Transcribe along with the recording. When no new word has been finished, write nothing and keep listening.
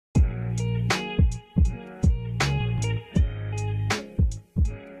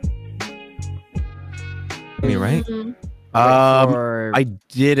me, right? I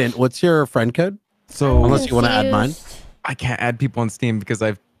didn't. What's your friend code? So unless you want to add mine. I can't add people on Steam because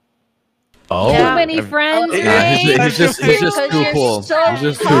I've Too many friends. Yeah, he's just too cool. He's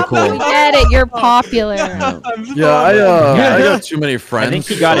just too cool. We get it. You're popular. Yeah, I got too many friends. I think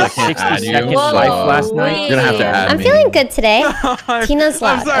he got so a I can't 60 add you, second so life last night. You're gonna have to add I'm me. feeling good today. Tina's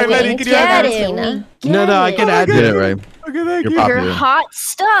left. sorry, Okay, Maddie, can you add Tina. No, I can add Get it you. right. Okay, thank You're you. popular. You're hot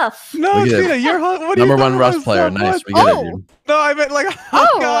stuff. No, We get it. Tina, you're hot. What are Number you one talking Rust about? player. So Nice. much? We get it, dude. No, I meant like.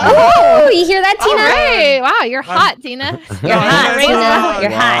 Oh, you hear that, Tina? Hey, wow, you're hot, Tina. You're hot, Tina.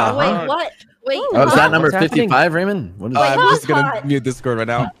 You're hot. Wait, what? Wait. Oh, is that number What's happening? 55, Raymond? What is I'm that? just gonna hot. mute Discord right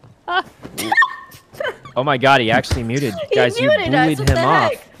now. Oh my god, he actually muted. Guys, you muted us, bullied what him the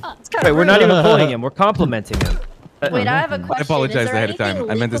off. heck? It's kinda Wait, we're not rude. even bullying him. We're complimenting him. Wait, I have a question. I apologize Is there ahead of time.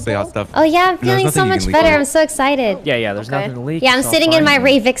 anything I meant to say hot leakable? stuff. Oh yeah, I'm There's feeling so nothing you much can better. leak. I'm so excited. Yeah, there's Okay. nothing to leak. Yeah, I'm It's all sitting in my fine.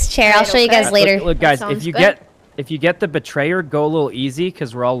 Ravix chair. I'll show you guys Okay. later. Look, guys, That if you sounds get the betrayer, go a little easy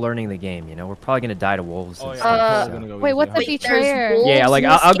because we're all learning the game. You know, we're probably gonna die to wolves. And stuff, so. Wait, what's the Wait, betrayer? there's Yeah, like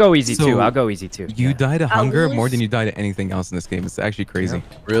wolves in I'll this go easy So, too. I'll go easy too. You Yeah. die to hunger more lose. than you die to anything else in this game. It's actually crazy.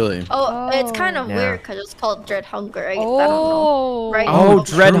 Really? Oh, it's kind of Yeah. weird because it's called Dread Hunger. I don't know. Oh. Right? Oh,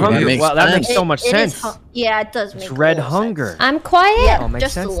 dread true, that hunger. makes Wow, that makes sense. so much It is sense. yeah, it does make Dread a little hunger. sense. I'm quiet. Yeah. Oh, makes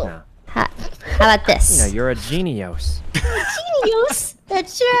Just a sense little. now. How about You know, this? you're a genius. Genius.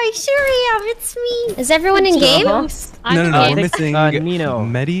 That's right. Sure I am. It's me. Is everyone in game? No, I'm we're in. missing Nino.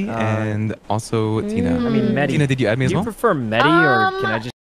 Medi and also Tina. I mean, Medi. Tina, did you add me as Do you well? prefer Medi or can I just